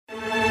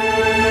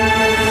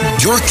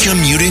You're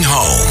commuting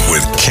home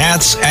with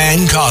Katz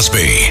and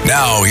Cosby.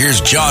 Now,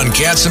 here's John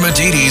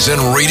Katzimatidis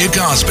and Rita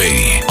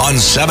Cosby on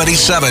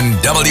 77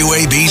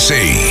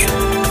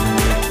 WABC.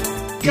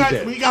 We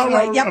got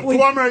a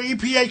former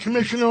EPA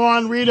commissioner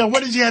on, Rita.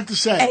 What does he have to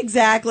say?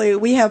 Exactly.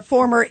 We have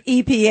former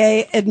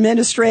EPA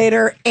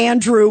Administrator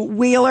Andrew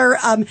Wheeler.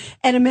 And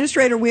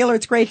Administrator Wheeler,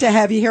 it's great to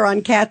have you here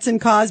on Katz and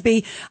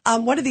Cosby.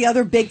 One of the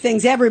other big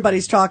things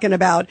everybody's talking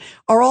about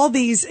are all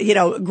these,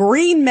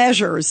 green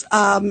measures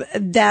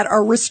that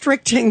are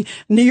restricting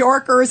New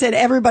Yorkers and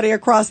everybody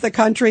across the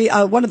country.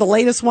 One of the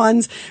latest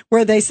ones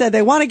where they said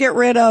they want to get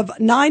rid of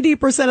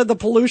 90% of the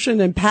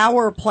pollution in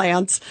power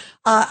plants.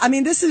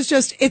 This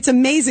is it's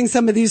amazing,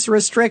 some of these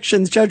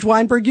restrictions. Judge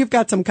Weinberg, you've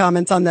got some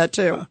comments on that,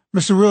 too.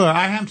 Mr. Wheeler,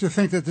 I happen to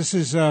think that this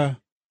is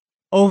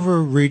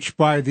overreach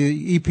by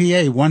the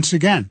EPA once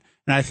again.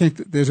 And I think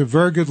that there's a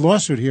very good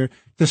lawsuit here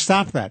to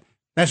stop that.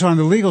 That's on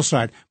the legal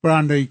side. But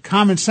on the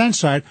common sense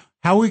side,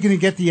 how are we going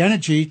to get the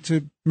energy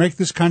to make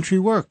this country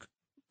work?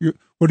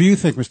 What do you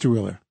think, Mr.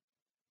 Wheeler?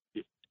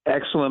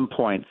 Excellent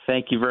point.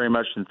 Thank you very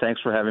much, and thanks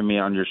for having me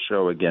on your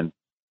show again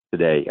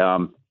today.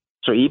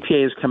 So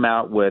EPA has come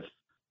out with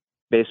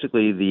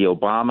basically the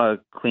Obama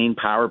Clean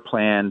Power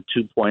Plan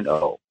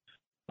 2.0.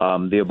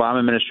 The Obama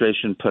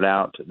administration put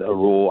out a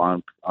rule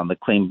on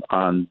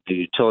the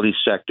utility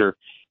sector.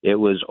 It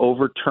was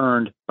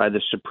overturned by the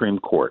Supreme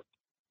Court.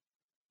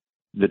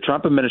 The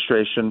Trump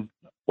administration,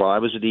 while I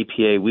was at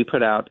EPA, we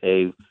put out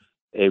a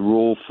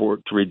rule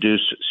to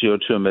reduce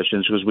CO2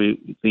 emissions because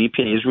the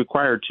EPA is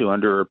required to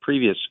under a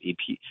previous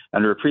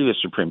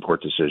Supreme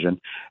Court decision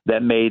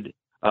that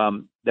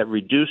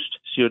reduced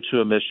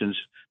CO2 emissions,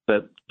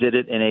 but did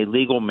it in a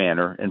legal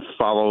manner and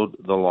followed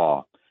the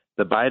law.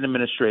 The Biden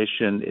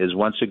administration is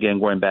once again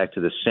going back to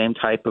the same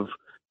type of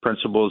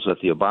principles that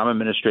the Obama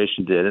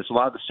administration did. It's a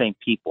lot of the same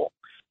people.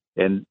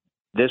 And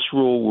this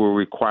rule will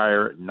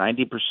require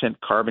 90%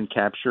 carbon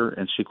capture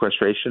and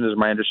sequestration, is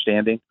my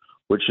understanding,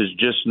 which is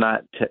just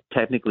not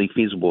technically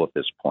feasible at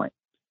this point.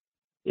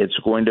 It's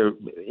going to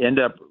end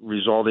up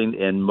resulting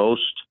in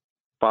most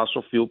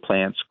fossil fuel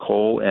plants,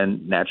 coal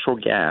and natural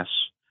gas,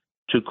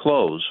 to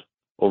close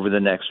over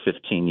the next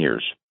 15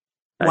 years.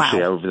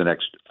 Actually, over the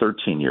next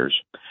 13 years,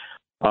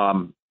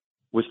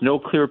 with no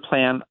clear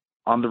plan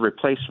on the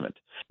replacement.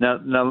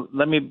 Now,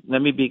 let me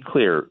be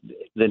clear.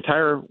 The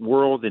entire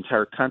world, the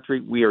entire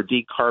country, we are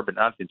decarbonizing.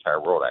 Not the entire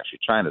world, actually.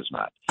 China's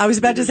not. I was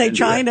about to say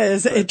China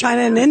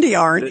and India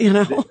aren't.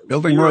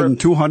 Building more than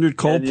 200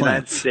 coal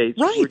plants. The United States,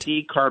 right. We're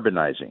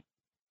decarbonizing.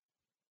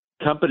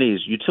 Companies,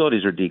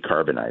 utilities are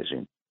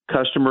decarbonizing.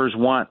 Customers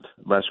want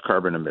less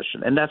carbon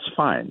emission, and that's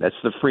fine. That's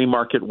the free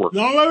market work.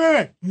 No,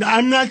 wait.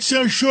 I'm not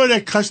so sure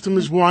that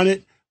customers want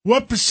it.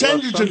 What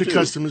percentage of the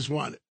customers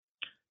want it?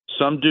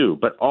 Some do,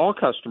 but all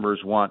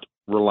customers want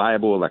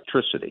reliable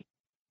electricity.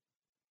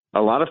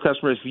 A lot of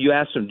customers, if you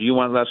ask them, do you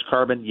want less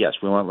carbon? Yes,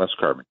 we want less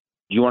carbon.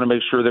 Do you want to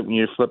make sure that when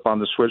you flip on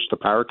the switch, the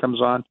power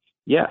comes on?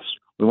 Yes,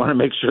 we want to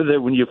make sure that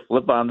when you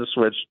flip on the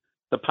switch,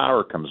 the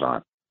power comes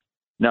on.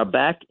 Now,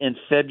 back in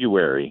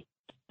February,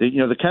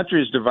 the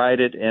country is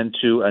divided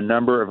into a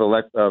number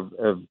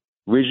of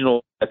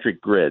regional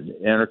electric grid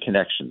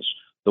interconnections.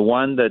 The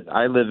one that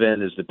I live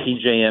in is the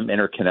PJM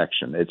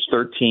interconnection. It's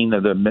 13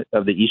 of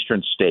the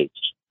eastern states.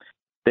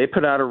 They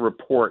put out a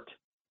report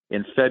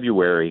in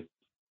February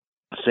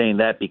saying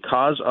that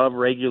because of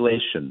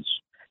regulations,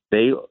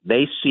 they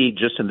see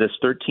just in this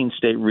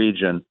 13-state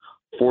region,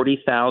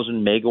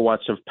 40,000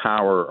 megawatts of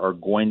power are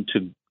going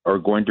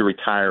to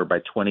retire by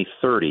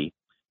 2030.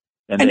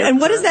 And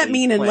what does that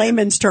mean in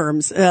layman's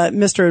terms,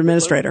 Mr.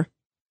 Administrator?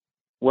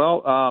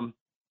 Well,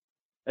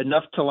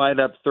 enough to light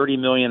up 30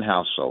 million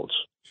households.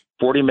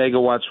 40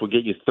 megawatts will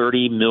get you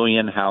 30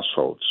 million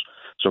households.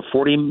 So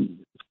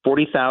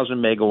 40,000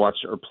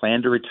 megawatts are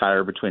planned to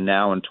retire between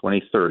now and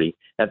 2030.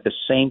 At the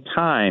same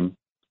time,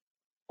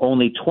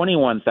 only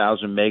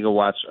 21,000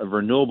 megawatts of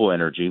renewable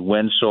energy,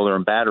 wind, solar,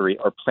 and battery,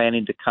 are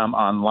planning to come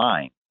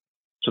online.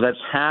 So that's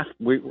half.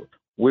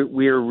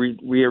 We are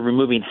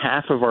removing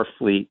half of our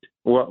fleet.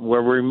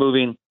 We're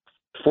removing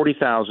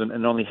 40,000,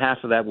 and only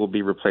half of that will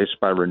be replaced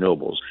by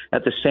renewables.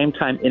 At the same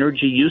time,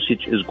 energy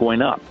usage is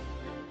going up.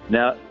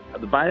 Now,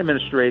 the Biden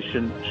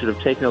administration should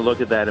have taken a look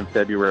at that in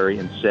February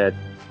and said,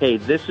 hey,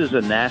 this is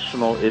a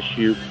national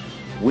issue.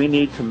 We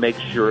need to make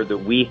sure that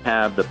we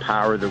have the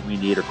power that we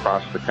need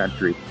across the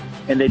country.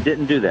 And they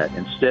didn't do that.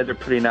 Instead, they're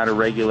putting out a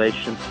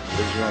regulation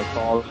that's going to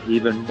cause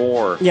even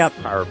more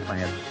power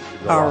plants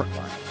to go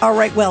offline. All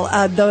right. Well,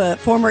 the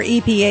former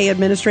EPA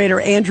Administrator,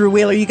 Andrew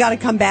Wheeler, you got to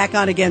come back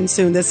on again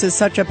soon. This is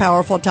such a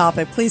powerful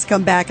topic. Please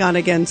come back on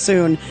again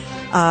soon.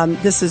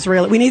 This is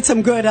really, we need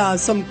some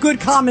good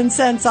common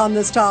sense on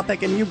this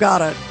topic, and you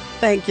got it.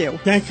 Thank you.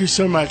 Thank you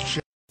so much.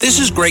 This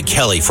is Greg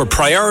Kelly for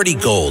Priority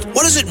Gold.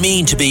 What does it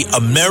mean to be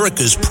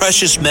America's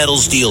precious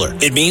metals dealer?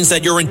 It means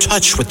that you're in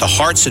touch with the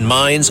hearts and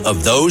minds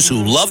of those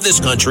who love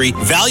this country,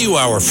 value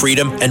our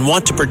freedom, and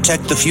want to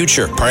protect the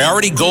future.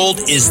 Priority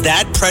Gold is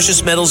that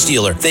precious metals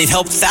dealer. They've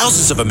helped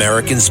thousands of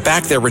Americans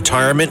back their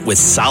retirement with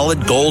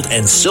solid gold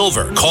and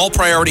silver. Call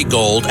Priority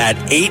Gold at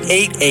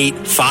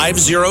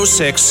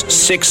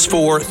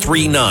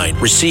 888-506-6439.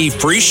 Receive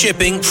free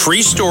shipping,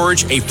 free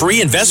storage, a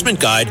free investment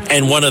guide,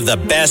 and one of the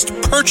best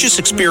purchase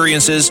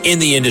experiences in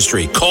the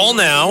industry. Call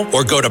now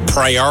or go to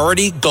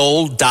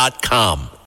PriorityGold.com.